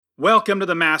Welcome to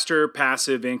the Master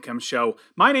Passive Income Show.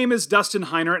 My name is Dustin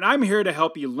Heiner, and I'm here to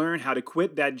help you learn how to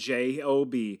quit that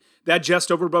JOB, that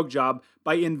just over broke job,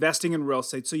 by investing in real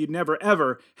estate so you never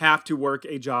ever have to work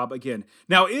a job again.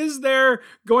 Now, is there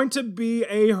going to be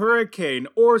a hurricane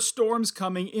or storms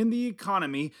coming in the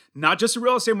economy, not just the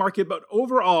real estate market, but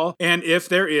overall? And if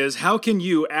there is, how can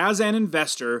you, as an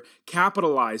investor,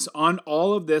 capitalize on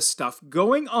all of this stuff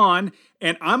going on?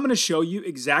 And I'm going to show you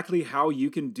exactly how you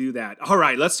can do that. All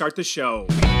right, let's start the show.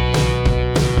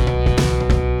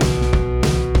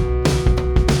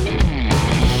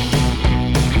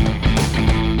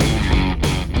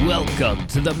 Welcome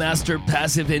to the Master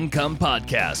Passive Income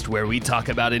Podcast, where we talk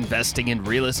about investing in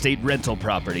real estate rental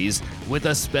properties with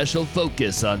a special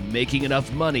focus on making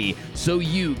enough money so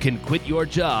you can quit your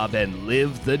job and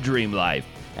live the dream life.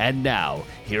 And now,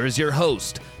 here is your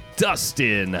host,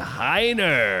 Dustin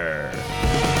Heiner.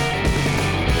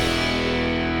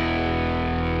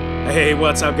 Hey,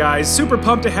 what's up, guys? Super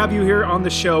pumped to have you here on the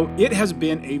show. It has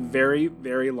been a very,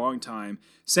 very long time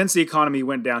since the economy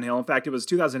went downhill. In fact, it was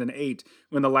 2008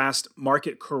 when the last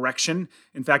market correction,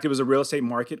 in fact, it was a real estate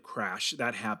market crash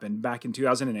that happened back in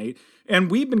 2008.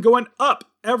 And we've been going up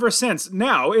ever since.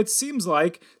 Now, it seems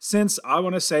like since, I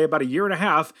want to say, about a year and a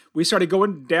half, we started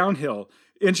going downhill.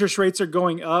 Interest rates are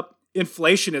going up.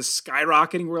 Inflation is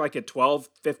skyrocketing. We're like at 12,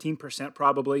 15%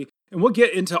 probably. And we'll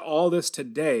get into all this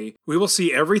today. We will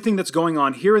see everything that's going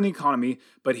on here in the economy.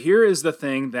 But here is the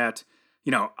thing that,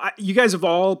 you guys have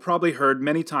all probably heard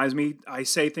many times I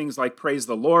say things like, praise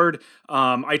the Lord.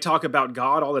 I talk about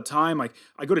God all the time. Like,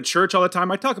 I go to church all the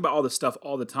time. I talk about all this stuff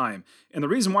all the time. And the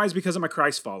reason why is because I'm a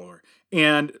Christ follower.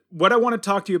 And what I want to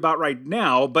talk to you about right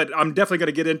now, but I'm definitely going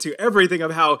to get into everything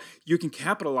of how you can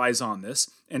capitalize on this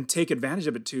and take advantage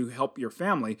of it to help your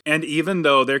family. And even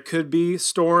though there could be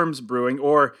storms brewing,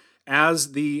 or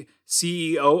as the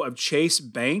CEO of Chase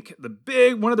Bank,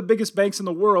 one of the biggest banks in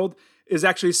the world, is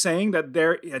actually saying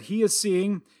that he is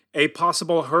seeing a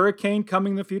possible hurricane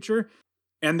coming in the future.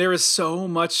 And there is so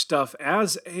much stuff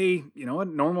as a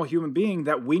normal human being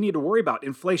that we need to worry about.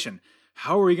 Inflation.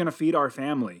 How are we going to feed our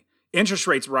family? Interest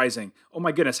rates rising. Oh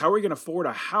my goodness, how are we going to afford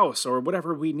a house or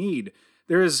whatever we need?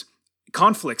 There's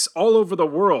conflicts all over the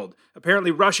world.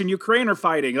 Apparently Russia and Ukraine are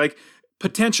fighting. Like,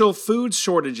 potential food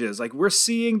shortages. Like, we're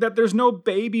seeing that there's no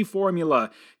baby formula.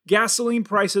 Gasoline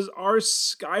prices are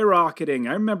skyrocketing.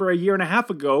 I remember a year and a half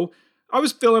ago, I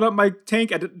was filling up my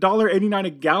tank at $1.89 a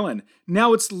gallon.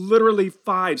 Now it's literally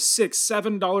 $5,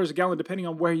 $6, $7 a gallon, depending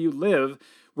on where you live.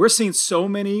 We're seeing so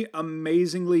many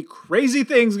amazingly crazy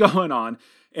things going on.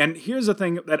 And here's the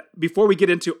thing, that before we get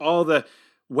into all the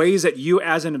ways that you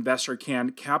as an investor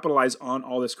can capitalize on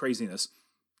all this craziness,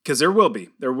 because there will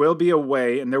be a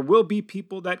way, and there will be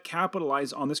people that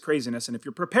capitalize on this craziness. And if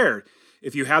you're prepared,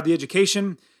 if you have the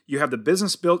education, you have the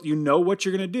business built, you know what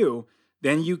you're going to do,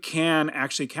 then you can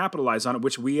actually capitalize on it,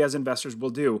 which we as investors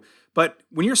will do. But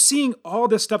when you're seeing all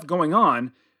this stuff going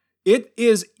on, it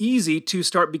is easy to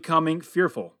start becoming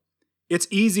fearful. It's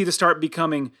easy to start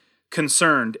becoming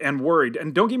concerned and worried.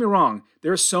 And don't get me wrong,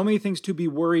 there are so many things to be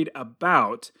worried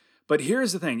about. But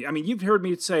here's the thing. I mean, you've heard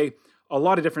me say a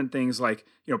lot of different things like,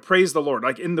 praise the Lord,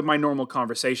 like in my normal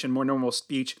conversation, more normal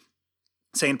speech,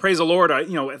 saying praise the Lord,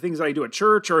 things that I do at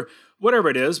church or whatever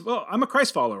it is. Well, I'm a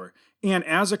Christ follower. And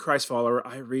as a Christ follower,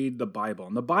 I read the Bible.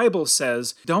 And the Bible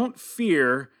says, don't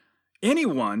fear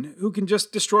anyone who can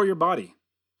just destroy your body.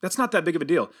 That's not that big of a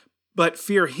deal. But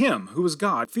fear him who is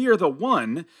God. Fear the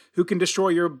one who can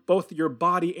destroy both your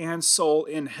body and soul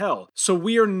in hell. So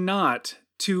we are not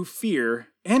to fear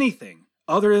anything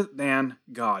other than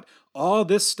God. All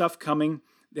this stuff coming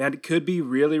that could be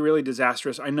really, really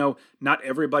disastrous. I know not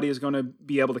everybody is going to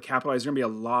be able to capitalize. There's going to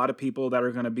be a lot of people that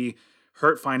are going to be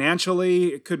hurt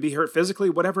financially. It could be hurt physically,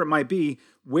 whatever it might be,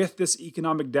 with this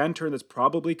economic downturn that's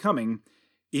probably coming.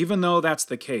 Even though that's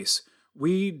the case,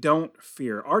 we don't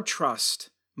fear. Our trust,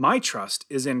 my trust,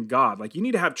 is in God. Like, you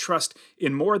need to have trust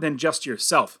in more than just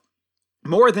yourself,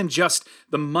 more than just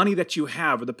the money that you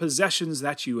have or the possessions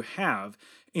that you have.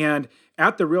 And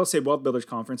at the Real Estate Wealth Builders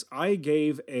Conference, I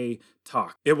gave a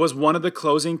talk. It was one of the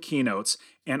closing keynotes,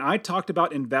 and I talked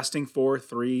about investing for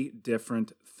three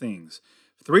different things.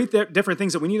 Different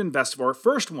things that we need to invest for.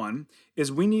 First one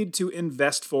is we need to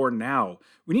invest for now.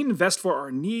 We need to invest for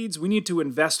our needs. We need to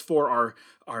invest for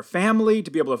our family,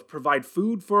 to be able to provide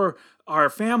food for our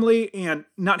family and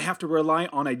not have to rely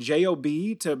on a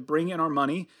JOB to bring in our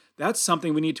money. That's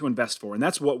something we need to invest for, and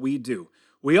that's what we do.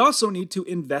 We also need to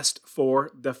invest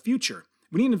for the future.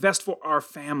 We need to invest for our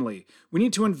family. We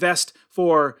need to invest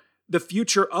for the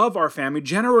future of our family,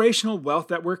 generational wealth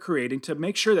that we're creating to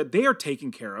make sure that they are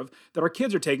taken care of, that our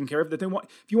kids are taken care of, that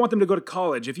if you want them to go to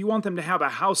college, if you want them to have a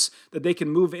house that they can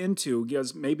move into,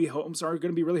 because maybe homes are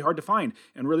going to be really hard to find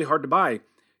and really hard to buy,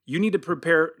 you need to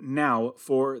prepare now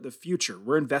for the future.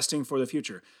 We're investing for the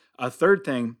future. A third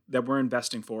thing that we're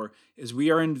investing for is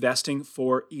we are investing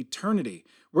for eternity.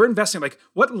 We're investing, like,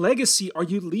 what legacy are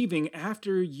you leaving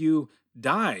after you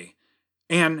die?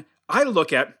 And I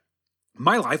look at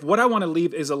my life, what I want to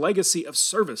leave is a legacy of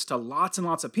service to lots and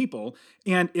lots of people.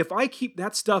 And if I keep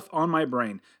that stuff on my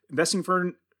brain, investing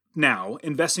for now,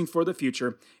 investing for the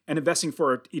future, and investing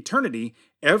for eternity,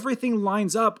 everything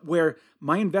lines up where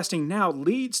my investing now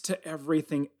leads to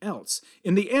everything else.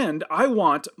 In the end, I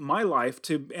want my life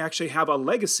to actually have a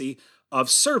legacy of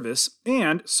service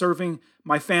and serving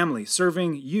my family,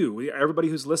 serving you, everybody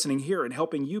who's listening here, and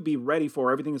helping you be ready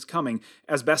for everything that's coming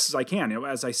as best as I can,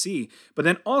 as I see. But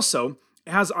then also,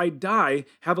 as I die,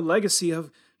 have a legacy of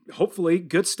hopefully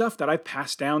good stuff that I've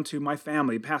passed down to my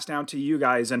family, passed down to you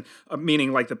guys, and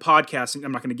meaning like the podcasting.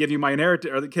 I'm not going to give you my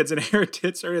inheritance or the kids'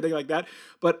 inheritance or anything like that,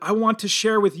 but I want to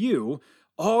share with you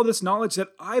all this knowledge that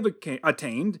I've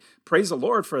attained. Praise the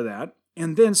Lord for that.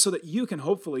 And then so that you can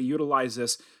hopefully utilize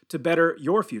this to better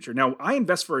your future. Now, I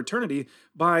invest for eternity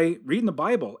by reading the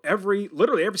Bible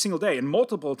literally every single day and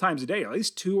multiple times a day, at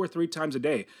least 2 or 3 times a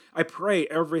day. I pray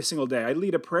every single day. I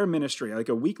lead a prayer ministry, like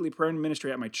a weekly prayer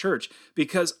ministry at my church,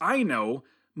 because I know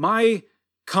my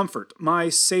comfort, my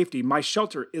safety, my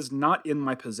shelter is not in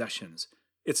my possessions.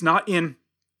 It's not in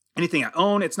anything I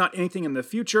own. It's not anything in the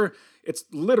future. It's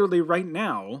literally right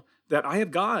now that I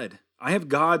have God. I have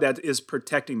God that is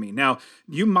protecting me. Now,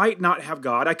 you might not have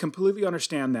God. I completely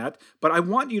understand that. But I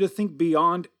want you to think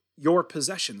beyond your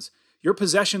possessions. Your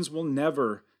possessions will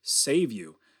never save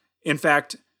you. In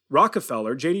fact,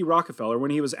 J.D. Rockefeller, when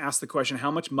he was asked the question,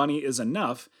 how much money is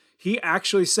enough, he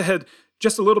actually said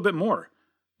just a little bit more.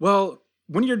 Well,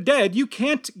 when you're dead, you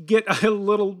can't get a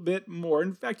little bit more.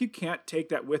 In fact, you can't take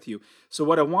that with you. So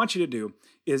what I want you to do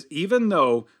is, even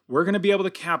though we're going to be able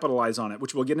to capitalize on it,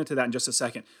 which we'll get into that in just a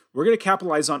second, we're going to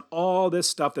capitalize on all this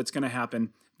stuff that's going to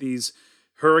happen, these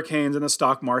hurricanes in the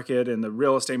stock market and the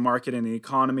real estate market and the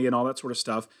economy and all that sort of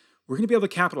stuff. We're going to be able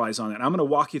to capitalize on it. I'm going to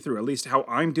walk you through at least how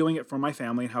I'm doing it for my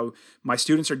family and how my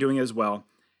students are doing it as well.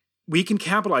 We can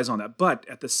capitalize on that, but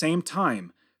at the same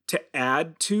time, to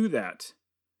add to that,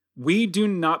 we do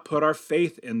not put our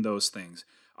faith in those things.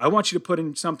 I want you to put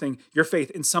your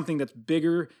faith in something that's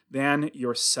bigger than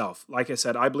yourself. Like I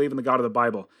said, I believe in the God of the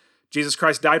Bible. Jesus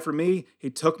Christ died for me. He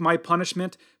took my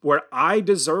punishment where I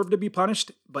deserve to be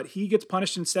punished, but he gets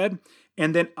punished instead.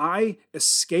 And then I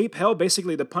escape hell.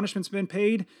 Basically, the punishment's been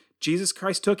paid. Jesus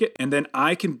Christ took it, and then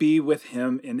I can be with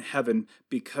him in heaven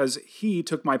because he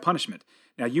took my punishment.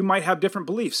 Now, you might have different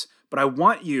beliefs, but I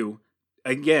want you,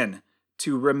 again,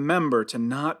 to remember to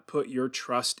not put your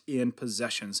trust in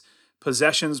possessions.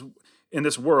 Possessions in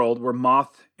this world where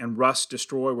moth and rust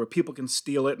destroy, where people can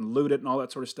steal it and loot it and all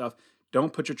that sort of stuff.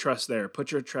 Don't put your trust there.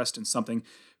 Put your trust in something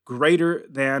greater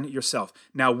than yourself.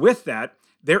 Now, with that,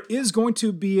 there is going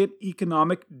to be an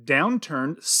economic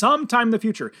downturn sometime in the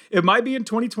future. It might be in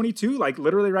 2022, like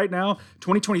literally right now,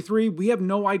 2023. We have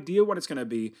no idea what it's going to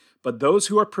be, but those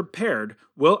who are prepared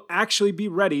will actually be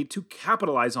ready to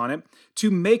capitalize on it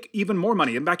to make even more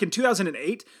money. And back in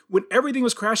 2008, when everything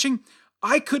was crashing,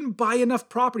 I couldn't buy enough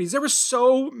properties. There were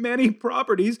so many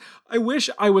properties. I wish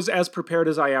I was as prepared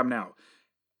as I am now.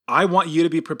 I want you to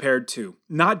be prepared too,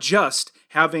 not just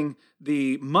having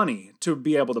the money to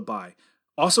be able to buy,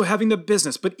 also having the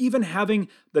business, but even having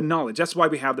the knowledge. That's why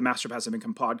we have the Master Passive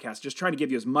Income podcast, just trying to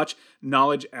give you as much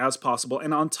knowledge as possible.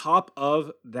 And on top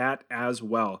of that as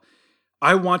well,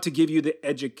 I want to give you the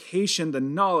education, the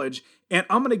knowledge, and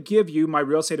I'm going to give you my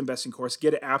real estate investing course.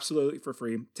 Get it absolutely for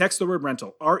free. Text the word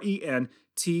rental, RENTAL,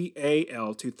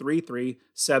 to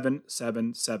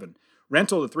 33777.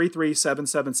 Rental to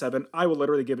 33777. I will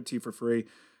literally give it to you for free.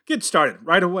 Get started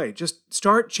right away. Just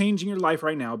start changing your life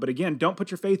right now. But again, don't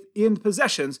put your faith in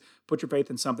possessions. Put your faith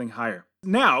in something higher.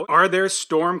 Now, are there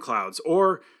storm clouds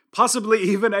or possibly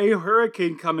even a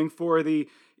hurricane coming for the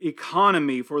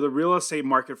economy, for the real estate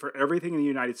market, for everything in the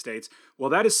United States? Well,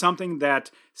 that is something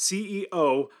that the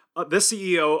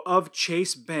CEO of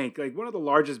Chase Bank, like one of the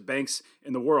largest banks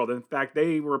in the world. In fact,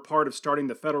 they were a part of starting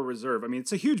the Federal Reserve. I mean,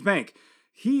 it's a huge bank.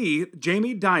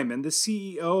 Jamie Dimon, the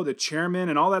CEO, the chairman,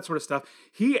 and all that sort of stuff,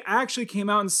 he actually came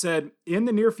out and said in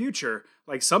the near future,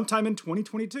 like sometime in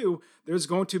 2022, there's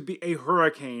going to be a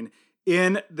hurricane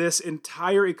in this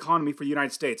entire economy for the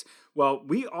United States. Well,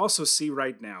 we also see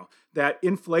right now that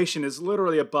inflation is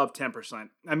literally above 10%.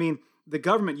 I mean, the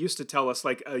government used to tell us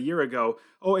like a year ago,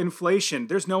 oh, inflation,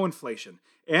 there's no inflation.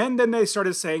 And then they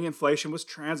started saying inflation was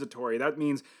transitory. That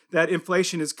means that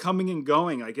inflation is coming and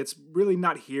going. Like it's really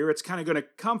not here. It's kind of going to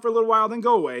come for a little while, then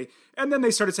go away. And then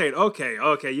they started saying, okay,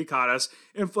 you caught us.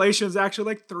 Inflation is actually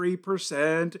like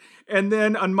 3%. And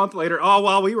then a month later, oh,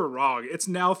 well, we were wrong. It's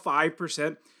now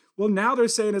 5%. Well, now they're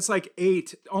saying it's like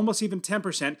 8, almost even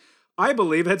 10%. I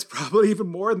believe it's probably even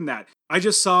more than that. I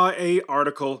just saw an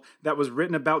article that was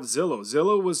written about Zillow.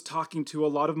 Zillow was talking to a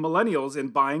lot of millennials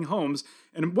and buying homes.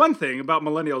 And one thing about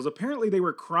millennials, apparently they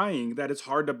were crying that it's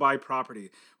hard to buy property.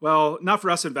 Well, not for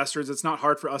us investors. It's not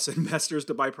hard for us investors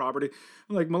to buy property.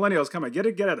 I'm like, millennials, come on, get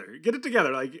it together. Get it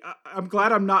together. Like, I'm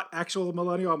glad I'm not actual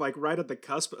millennial. I'm like right at the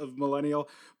cusp of millennial.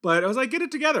 But I was like, get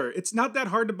it together. It's not that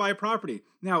hard to buy property.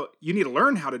 Now, you need to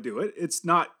learn how to do it. It's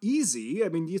not easy. I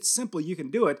mean, it's simple. You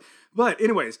can do it. But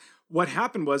anyways, what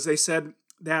happened was they said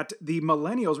that the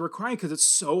millennials were crying because it's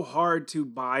so hard to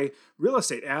buy real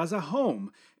estate as a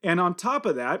home. And on top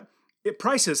of that,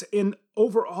 prices in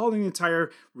overall in the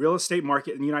entire real estate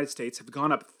market in the United States have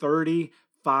gone up 35%.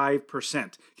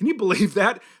 Can you believe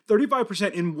that?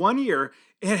 35% in 1 year,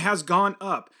 it has gone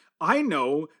up. I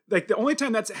know, like the only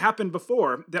time that's happened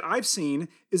before that I've seen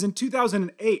is in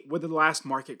 2008 with the last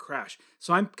market crash.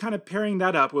 So I'm kind of pairing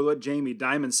that up with what Jamie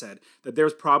Dimon said, that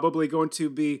there's probably going to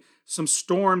be some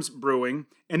storms brewing.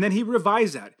 And then he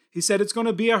revised that. He said it's going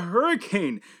to be a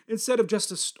hurricane instead of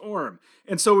just a storm.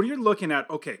 And so you're looking at,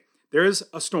 okay, there's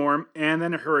a storm and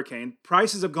then a hurricane.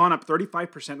 Prices have gone up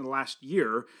 35% in the last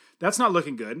year. That's not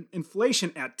looking good.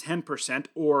 Inflation at 10%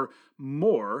 or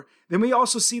more. Then we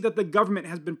also see that the government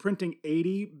has been printing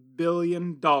 $80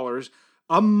 billion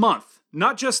a month,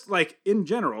 not just like in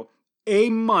general, a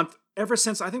month ever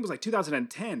since I think it was like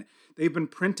 2010. They've been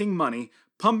printing money,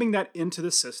 pumping that into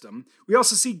the system. We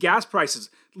also see gas prices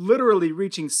literally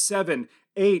reaching 7,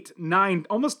 8, 9,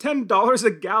 almost $10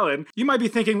 a gallon. You might be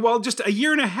thinking, well, just a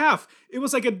year and a half, it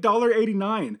was like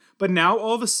 $1.89. But now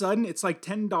all of a sudden it's like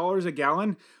 $10 a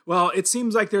gallon. Well, it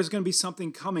seems like there's going to be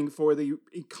something coming for the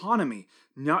economy,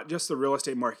 not just the real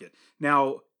estate market.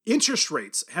 Now, interest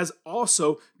rates has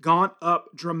also gone up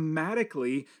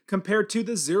dramatically compared to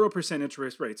the 0%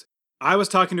 interest rates. I was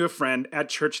talking to a friend at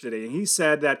church today, and he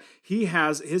said that he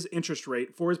has his interest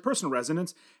rate for his personal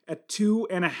residence at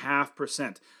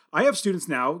 2.5%. I have students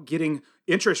now getting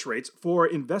interest rates for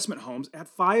investment homes at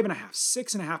 5.5%,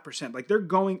 6.5%. Like they're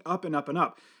going up and up and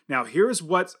up. Now, here's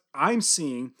what I'm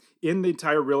seeing in the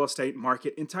entire real estate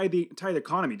market, entire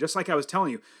economy. Just like I was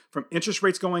telling you, from interest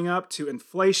rates going up to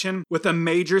inflation, with a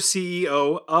major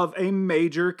CEO of a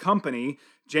major company,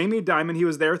 Jamie Dimon, he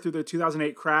was there through the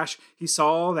 2008 crash. He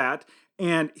saw all that.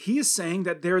 And he is saying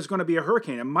that there's going to be a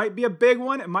hurricane. It might be a big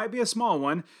one. It might be a small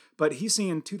one. But he's seeing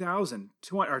in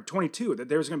 2022 that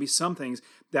there's going to be some things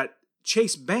that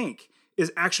Chase Bank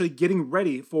is actually getting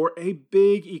ready for a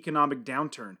big economic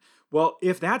downturn. Well,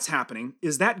 if that's happening,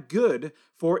 is that good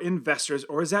for investors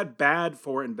or is that bad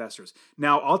for investors?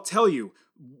 Now, I'll tell you,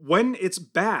 when it's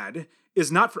bad, is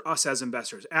not for us as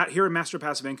investors. Here at Master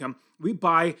Passive Income, we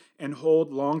buy and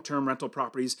hold long-term rental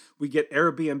properties. We get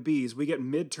Airbnbs. We get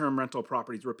mid-term rental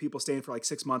properties where people stay in for like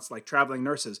 6 months, like traveling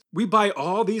nurses. We buy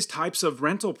all these types of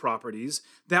rental properties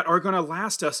that are going to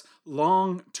last us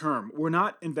long-term. We're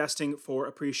not investing for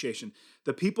appreciation.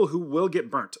 The people who will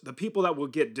get burnt, the people that will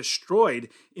get destroyed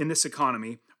in this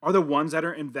economy are the ones that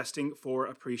are investing for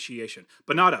appreciation,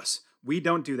 but not us. We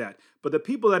don't do that. But the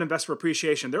people that invest for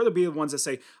appreciation, they're the ones that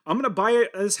say, I'm going to buy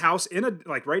this house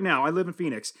like right now, I live in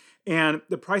Phoenix, and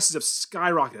the prices have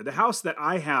skyrocketed. The house that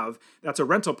I have, that's a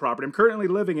rental property, I'm currently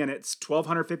living in it, it's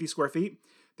 1,250 square feet.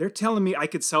 They're telling me I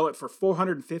could sell it for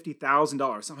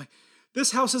 $450,000. I'm like,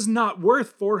 this house is not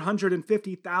worth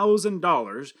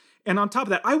 $450,000. And on top of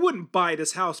that, I wouldn't buy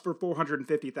this house for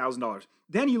 $450,000.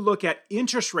 Then you look at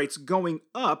interest rates going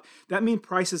up. That means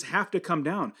prices have to come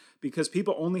down because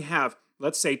people only have,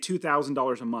 let's say,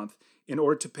 $2,000 a month in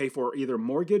order to pay for either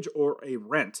mortgage or a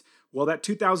rent. Well, that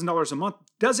 $2,000 a month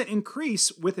doesn't increase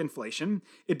with inflation.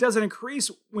 It doesn't increase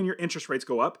when your interest rates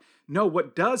go up. No,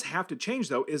 what does have to change,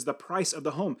 though, is the price of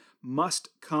the home must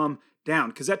come down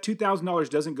because that $2,000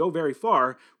 doesn't go very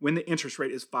far when the interest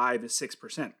rate is 5 to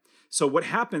 6%. So what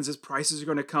happens is prices are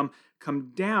going to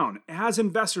come down. As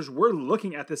investors, we're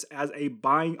looking at this as a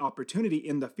buying opportunity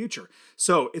in the future.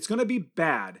 So it's going to be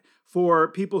bad for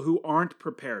people who aren't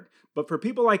prepared. But for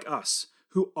people like us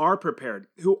who are prepared,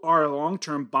 who are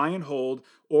long-term buy and hold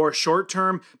or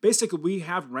short-term, basically we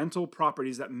have rental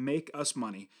properties that make us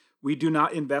money. We do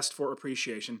not invest for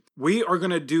appreciation. We are going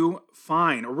to do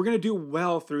fine, or we're going to do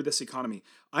well through this economy.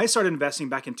 I started investing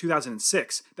back in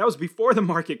 2006. That was before the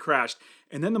market crashed.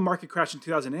 And then the market crashed in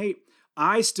 2008.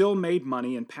 I still made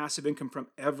money and passive income from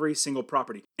every single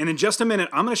property. And in just a minute,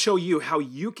 I'm going to show you how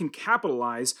you can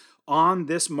capitalize on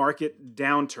this market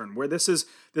downturn, where this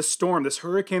storm, this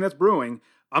hurricane that's brewing.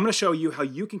 I'm going to show you how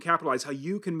you can capitalize, how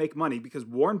you can make money, because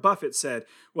Warren Buffett said,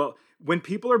 well, when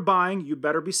people are buying, you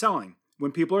better be selling.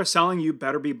 When people are selling, you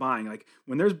better be buying. Like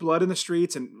when there's blood in the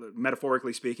streets, and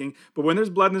metaphorically speaking, but when there's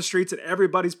blood in the streets and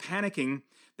everybody's panicking,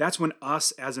 that's when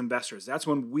us as investors, that's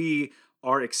when we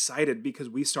are excited because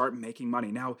we start making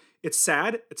money. Now, it's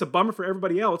sad, it's a bummer for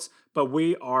everybody else, but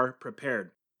we are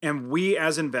prepared. And we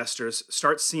as investors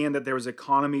start seeing that there was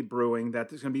economy brewing, that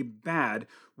there's going to be bad.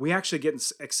 We actually get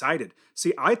excited.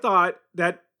 See, I thought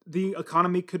that the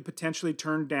economy could potentially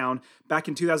turn down back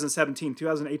in 2017,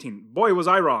 2018. Boy, was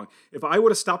I wrong. If I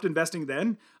would have stopped investing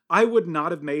then, I would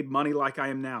not have made money like I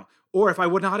am now. Or if I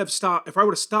would have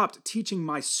stopped teaching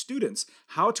my students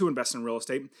how to invest in real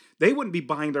estate, they wouldn't be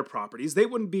buying their properties. They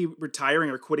wouldn't be retiring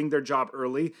or quitting their job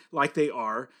early like they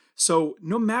are. So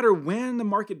no matter when the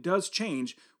market does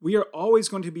change, we are always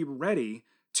going to be ready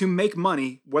to make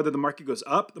money, whether the market goes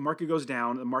up, the market goes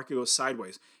down, the market goes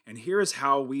sideways. And here is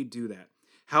how we do that.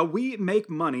 How we make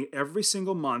money every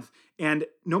single month, and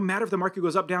no matter if the market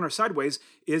goes up, down, or sideways,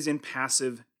 is in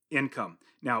passive income.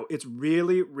 Now, it's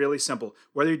really, really simple.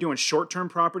 Whether you're doing short-term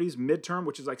properties, mid-term,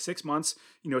 which is like 6 months,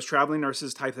 as traveling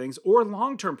nurses type things, or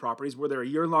long-term properties where there are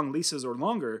year-long leases or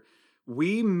longer,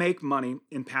 we make money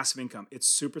in passive income. It's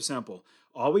super simple.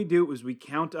 All we do is we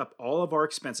count up all of our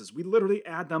expenses. We literally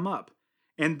add them up.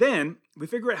 And then we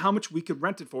figure out how much we could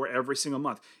rent it for every single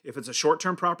month. If it's a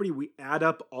short-term property, we add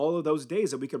up all of those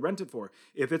days that we could rent it for.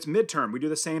 If it's mid-term, we do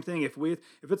the same thing. If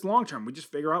it's long-term, we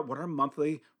just figure out what our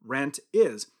monthly rent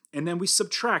is. And then we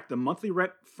subtract the monthly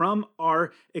rent from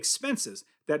our expenses.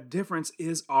 That difference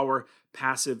is our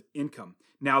passive income.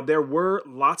 Now, there were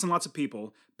lots and lots of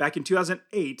people back in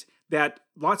 2008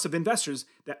 lots of investors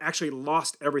that actually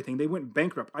lost everything. They went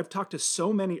bankrupt. I've talked to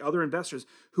so many other investors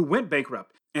who went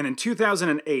bankrupt. And in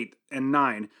 2008 and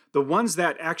 9, the ones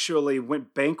that actually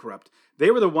went bankrupt, they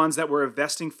were the ones that were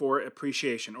investing for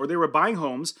appreciation, or they were buying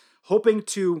homes hoping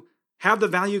to have the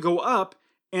value go up,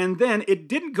 and then it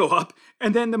didn't go up,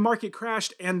 and then the market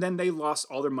crashed, and then they lost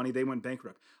all their money. They went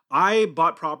bankrupt. I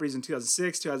bought properties in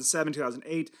 2006, 2007,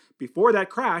 2008, before that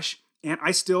crash, and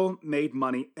I still made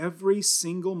money every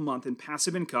single month in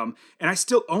passive income, and I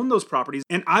still own those properties,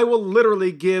 and I will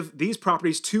literally give these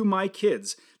properties to my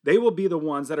kids. They will be the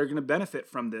ones that are going to benefit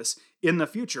from this in the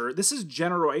future. This is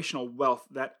generational wealth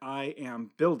that I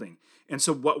am building. And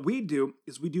so what we do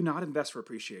is we do not invest for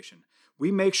appreciation.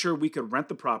 We make sure we could rent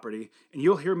the property, and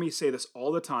you'll hear me say this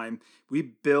all the time, we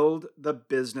build the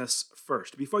business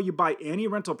first. Before you buy any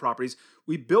rental properties,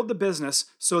 we build the business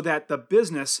so that the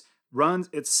business runs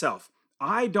itself.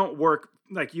 I don't work,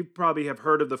 like you probably have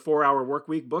heard of the 4-Hour Work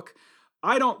Week book.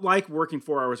 I don't like working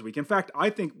 4 hours a week. In fact, I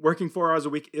think working 4 hours a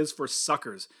week is for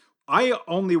suckers. I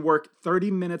only work 30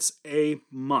 minutes a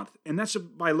month. And that's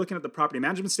just by looking at the property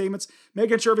management statements,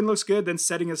 making sure everything looks good, then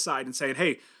setting aside and saying,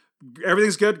 hey,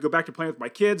 everything's good, go back to playing with my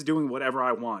kids, doing whatever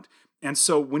I want. And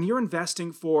so when you're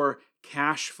investing for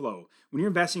cash flow, when you're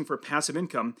investing for passive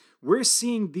income, we're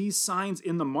seeing these signs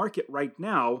in the market right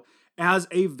now as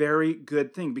a very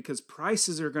good thing because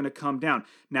prices are going to come down.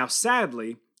 Now,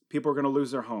 sadly, people are going to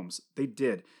lose their homes. They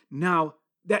did. Now,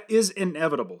 that is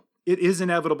inevitable. It is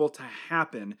inevitable to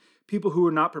happen. People who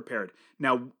are not prepared.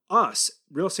 Now, us,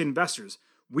 real estate investors,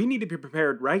 we need to be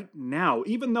prepared right now,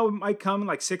 even though it might come in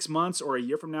like 6 months or a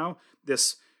year from now,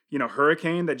 this,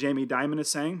 hurricane that Jamie Dimon is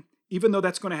saying, even though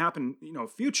that's going to happen,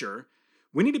 future,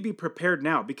 we need to be prepared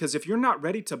now because if you're not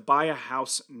ready to buy a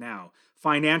house now,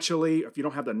 financially, if you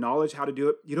don't have the knowledge how to do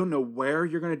it, you don't know where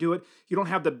you're going to do it, you don't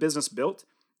have the business built,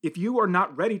 if you are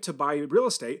not ready to buy real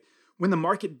estate, when the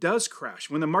market does crash,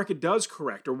 when the market does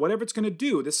correct, or whatever it's going to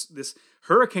do, this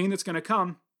hurricane that's going to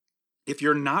come, if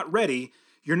you're not ready,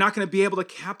 you're not going to be able to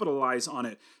capitalize on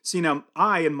it. See, now,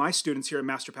 I and my students here at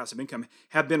Master Passive Income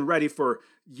have been ready for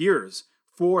years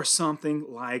for something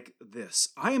like this.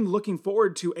 I am looking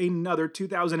forward to another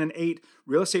 2008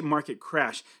 real estate market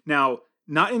crash. Now,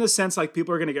 not in the sense like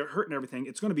people are going to get hurt and everything.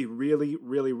 It's going to be really,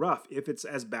 really rough if it's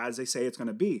as bad as they say it's going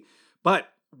to be. But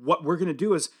what we're going to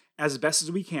do is, as best as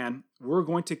we can, we're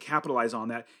going to capitalize on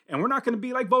that. And we're not going to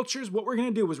be like vultures. What we're going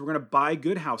to do is we're going to buy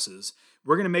good houses.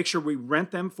 We're going to make sure we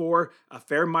rent them for a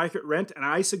fair market rent. And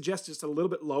I suggest just a little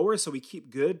bit lower so we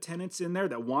keep good tenants in there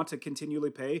that want to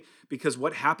continually pay. Because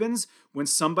what happens when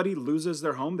somebody loses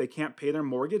their home, they can't pay their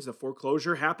mortgage, the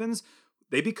foreclosure happens,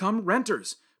 they become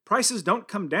renters. Prices don't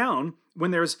come down when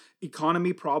there's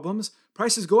economy problems.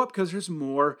 Prices go up because there's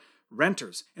more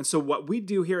renters. And so what we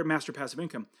do here at Master Passive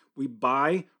Income, we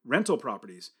buy rental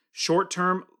properties.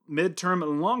 short-term, mid-term,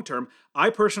 and long-term, I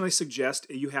personally suggest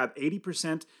you have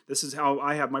 80%, this is how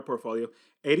I have my portfolio,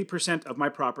 80% of my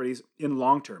properties in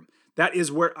long-term. That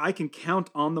is where I can count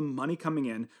on the money coming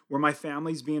in, where my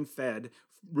family's being fed,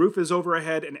 roof is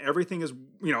overhead, and everything is,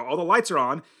 all the lights are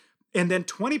on. And then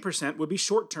 20% would be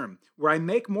short-term, where I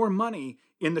make more money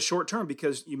in the short term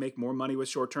because you make more money with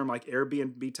short-term like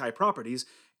Airbnb type properties.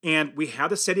 And we have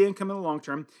the steady income in the long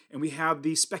term, and we have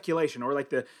the speculation or like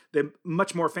the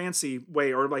much more fancy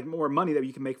way or like more money that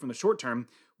you can make from the short term.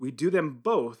 We do them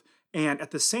both. And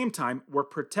at the same time, we're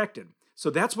protected. So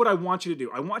that's what I want you to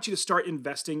do. I want you to start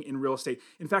investing in real estate.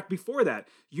 In fact, before that,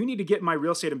 you need to get my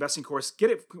real estate investing course. Get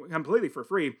it completely for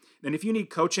free. Then if you need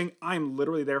coaching, I'm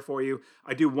literally there for you.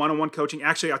 I do one-on-one coaching.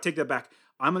 Actually, I'll take that back.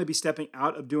 I'm going to be stepping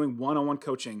out of doing one-on-one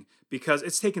coaching because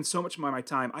it's taken so much of my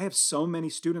time. I have so many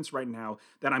students right now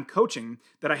that I'm coaching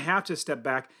that I have to step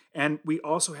back. And we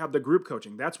also have the group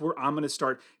coaching. That's where I'm going to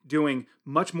start doing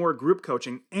much more group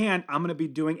coaching. And I'm going to be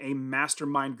doing a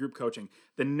mastermind group coaching,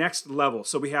 the next level.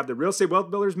 So we have the Real Estate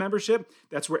Wealth Builders membership.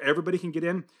 That's where everybody can get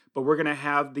in. But we're going to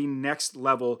have the next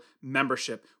level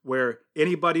membership where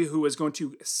anybody who is going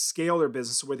to scale their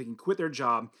business where they can quit their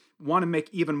job, want to make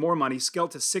even more money, scale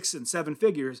to 6 and 7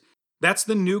 figures. That's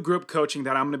the new group coaching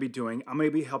that I'm going to be doing. I'm going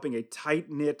to be helping a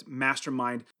tight-knit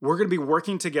mastermind. We're going to be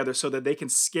working together so that they can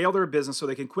scale their business, so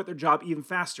they can quit their job even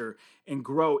faster and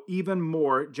grow even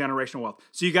more generational wealth.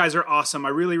 So you guys are awesome. I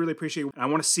really, really appreciate you. And I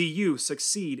want to see you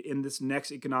succeed in this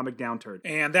next economic downturn.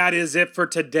 And that is it for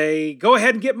today. Go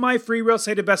ahead and get my free real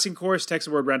estate investing course. Text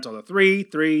the word rental to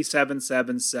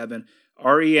 33777.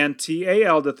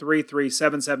 RENTAL to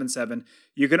 33777.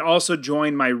 You can also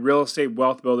join my Real Estate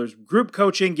Wealth Builders group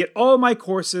coaching. Get all my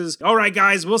courses. All right,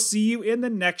 guys, we'll see you in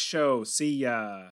the next show. See ya.